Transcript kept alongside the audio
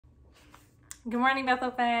Good morning,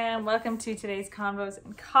 Bethel fam. Welcome to today's Convos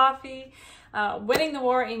and Coffee, winning the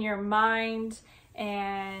war in your mind.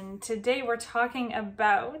 And today we're talking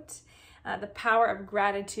about the power of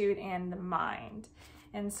gratitude and the mind.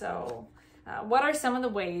 And so what are some of the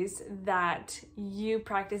ways that you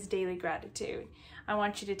practice daily gratitude? I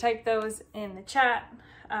want you to type those in the chat,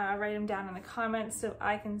 write them down in the comments so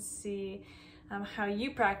I can see how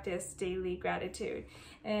you practice daily gratitude.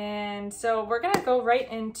 And so we're gonna go right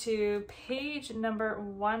into page number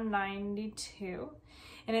 192.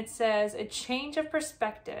 And it says, a change of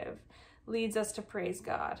perspective leads us to praise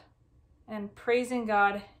God. And praising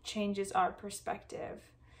God changes our perspective.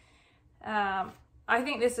 I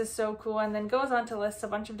think this is so cool. And then goes on to list a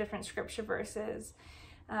bunch of different scripture verses.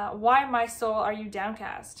 Why, my soul, are you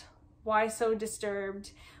downcast? Why so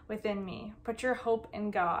disturbed within me? Put your hope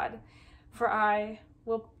in God, for I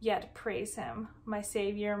will yet praise him, my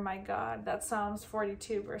Savior, my God. That's Psalms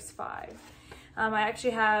 42, verse 5. I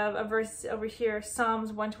actually have a verse over here, Psalms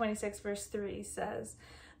 126, verse 3 says,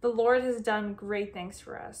 the Lord has done great things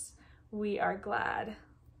for us. We are glad.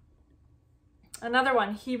 Another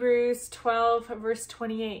one, Hebrews 12, verse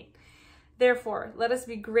 28. Therefore, let us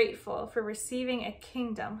be grateful for receiving a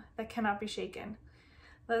kingdom that cannot be shaken.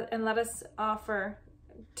 And let us offer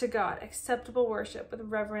to God acceptable worship with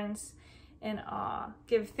reverence and awe.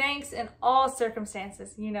 Give thanks in all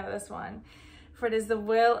circumstances. You know this one. For it is the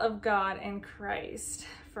will of God in Christ.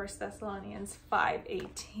 1 Thessalonians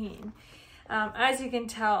 5:18. As you can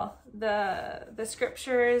tell, the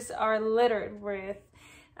scriptures are littered with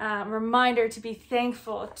reminder to be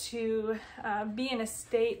thankful, to be in a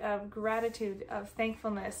state of gratitude, of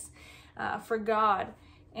thankfulness for God.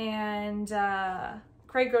 And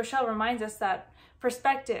Craig Groeschel reminds us that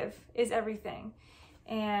perspective is everything.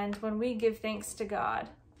 And when we give thanks to God,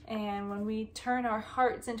 and when we turn our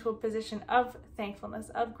hearts into a position of thankfulness,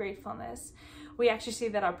 of gratefulness, we actually see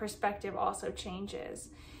that our perspective also changes.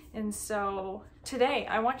 And so today,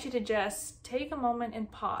 I want you to just take a moment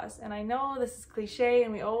and pause. And I know this is cliche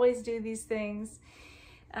and we always do these things,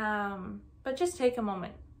 but just take a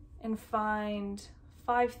moment and find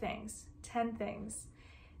 5 things, 10 things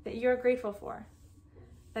that you're grateful for,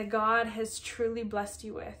 that God has truly blessed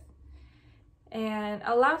you with. And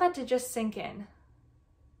allow that to just sink in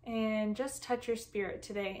and just touch your spirit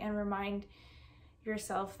today and remind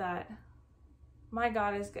yourself that my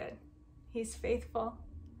God is good. He's faithful.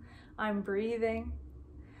 I'm breathing.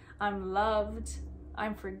 I'm loved.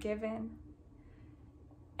 I'm forgiven.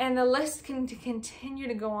 And the list can continue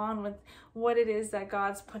to go on with what it is that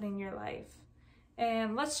God's put in your life.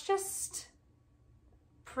 And let's just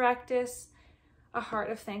practice a heart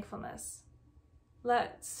of thankfulness.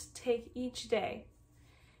 Let's take each day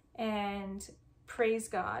and praise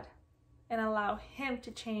God and allow him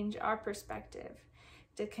to change our perspective,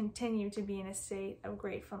 to continue to be in a state of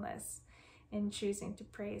gratefulness and choosing to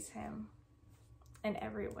praise him in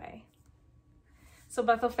every way. So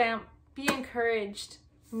Bethel fam, be encouraged.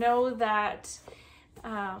 Know that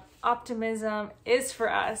optimism is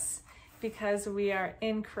for us because we are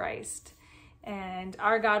in Christ and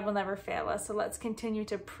our God will never fail us. So let's continue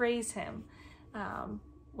to praise him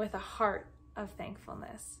with a heart of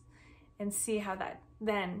thankfulness and see how that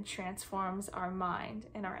then transforms our mind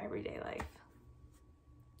in our everyday life.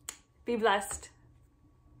 Be blessed.